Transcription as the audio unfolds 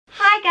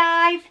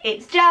guys,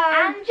 it's Jo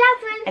and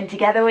Jasmine, and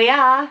together we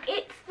are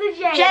It's the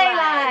J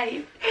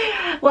Life.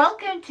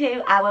 Welcome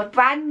to our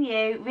brand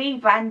new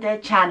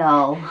rebranded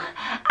channel.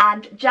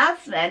 And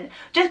Jasmine,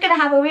 just going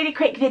to have a really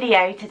quick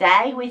video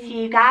today with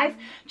you guys.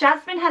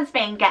 Jasmine has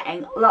been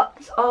getting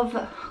lots of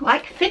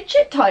like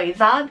fidget toys,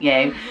 aren't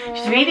you?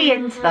 She's really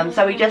into them,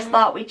 so we just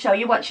thought we'd show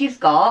you what she's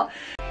got.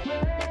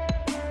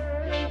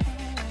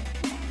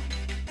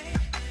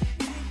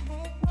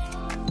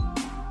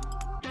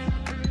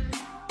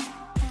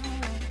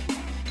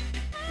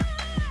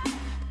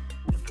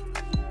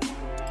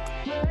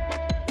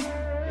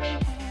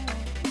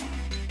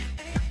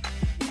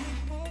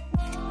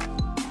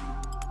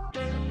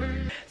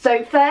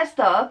 So first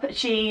up,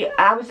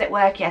 I was at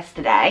work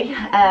yesterday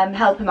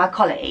helping my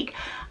colleague,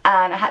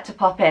 and I had to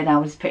pop in. I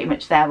was pretty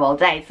much there all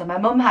day. So my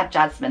mum had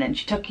Jasmine and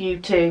she took you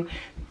to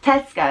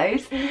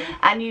Tesco's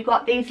and you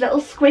got these little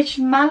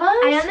squishmallows.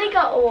 I only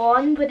got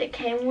one, but it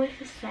came with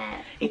a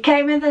set. It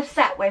came with a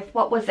set with,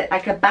 what was it,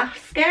 like a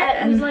basket?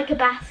 It was like a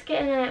basket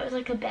and then it was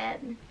like a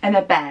bed. And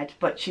a bed,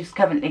 but she's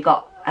currently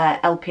got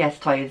LPS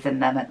toys in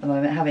them at the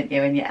moment, haven't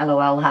you, in your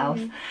LOL house?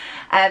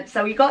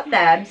 So you got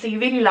them, so you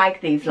really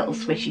like these little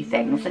squishy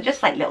things. They're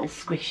just like little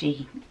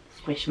squishy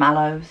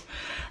squishmallows.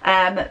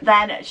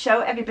 Then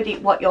show everybody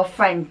what your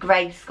friend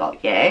Grace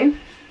got you.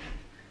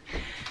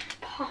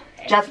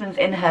 Jasmine's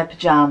in her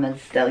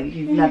pyjamas still.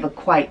 You've never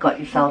quite got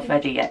yourself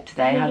ready yet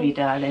today, have you,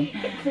 darling?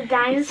 It's a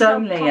dinosaur. It's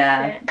only,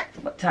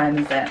 what time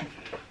is it?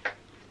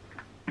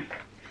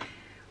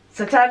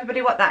 So tell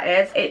everybody what that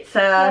is. It's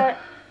a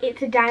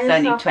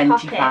dinosaur. It's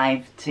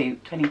only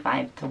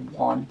 25 to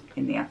 1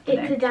 in the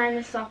afternoon. It's a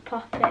dinosaur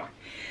puppet.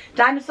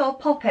 Dinosaur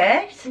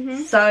puppet.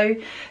 So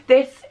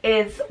this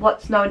is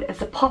what's known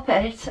as a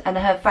puppet, and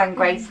her friend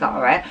Grace got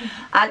her it,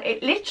 and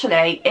it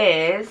literally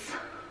is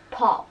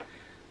Pop.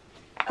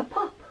 A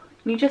pop.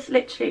 You just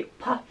literally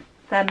pop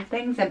them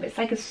things in. It's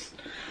like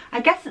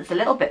I guess it's a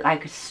little bit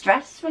like a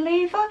stress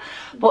reliever,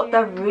 but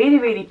they're really,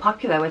 really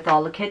popular with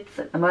all the kids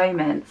at the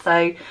moment.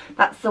 So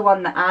that's the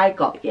one that I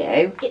got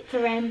you. It's a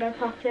rainbow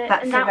puppet.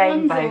 That's and a that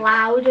rainbow one's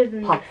louder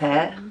than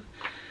puppet.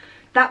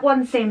 That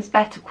one seems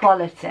better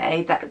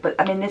quality. But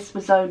I mean, this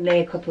was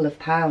only a couple of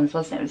pounds,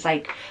 wasn't it? It was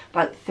like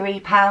about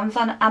 £3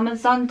 on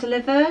Amazon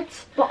delivered.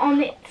 But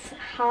on its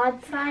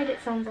hard side, it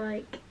sounds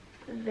like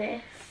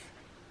this.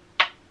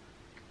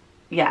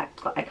 Yeah,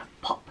 it's got like a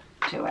pop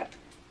to it.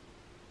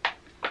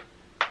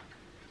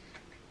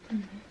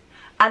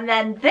 And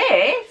then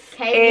this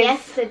came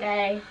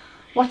yesterday.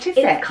 What is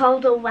it? It's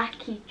called a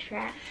Wacky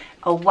track.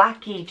 A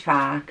Wacky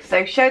track.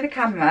 So show the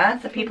camera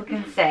so people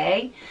can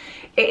see.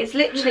 It is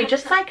literally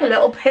just like a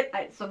little bit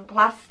like some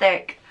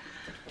plastic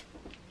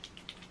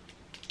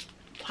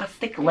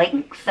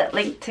links that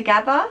link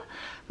together,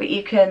 but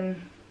you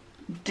can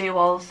do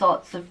all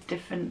sorts of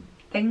different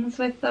things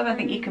with them. I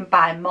think you can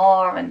buy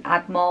more and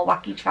add more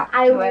Wacky track to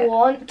it. I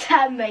want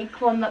to make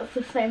one that's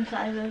the same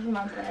size as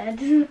my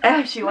bed.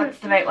 Oh, she wants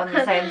to make one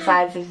the same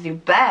size as your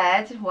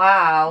bed.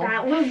 Wow.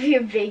 That would be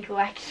a big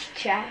Wacky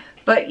track.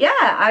 But yeah,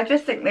 I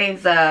just think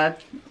these are,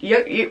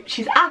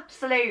 she's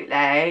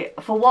absolutely,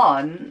 for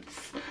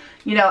once,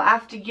 you know,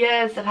 after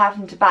years of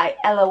having to buy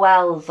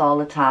LOLs all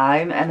the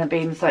time and are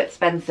being so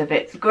expensive,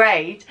 it's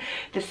great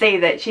to see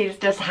that she's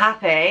just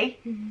happy.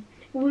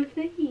 With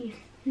these.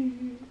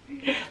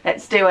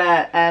 Let's do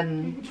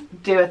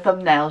a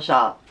thumbnail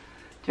shot.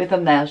 Do a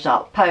thumbnail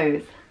shot.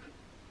 Pose.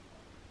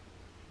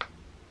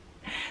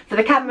 So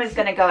the camera's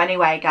going to go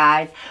anyway,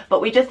 guys,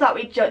 but we just thought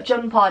we'd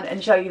jump on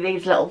and show you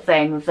these little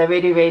things. They're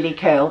really, really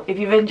cool. If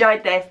you've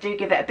enjoyed this, do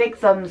give it a big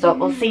thumbs up.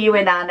 We'll see you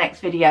in our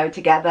next video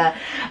together,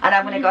 and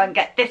I'm going to go and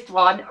get this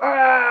one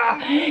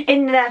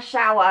in the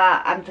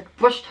shower and to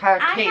brush her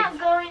teeth. I'm not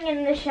going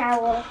in the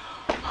shower.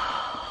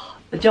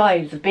 The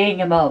joys of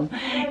being a mum.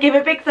 Give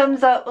a big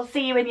thumbs up. We'll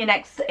see you in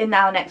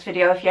our next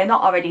video. If you're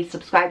not already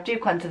subscribed, do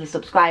consider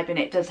subscribing.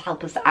 It does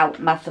help us out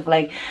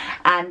massively.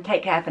 And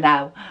take care for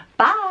now.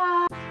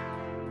 Bye.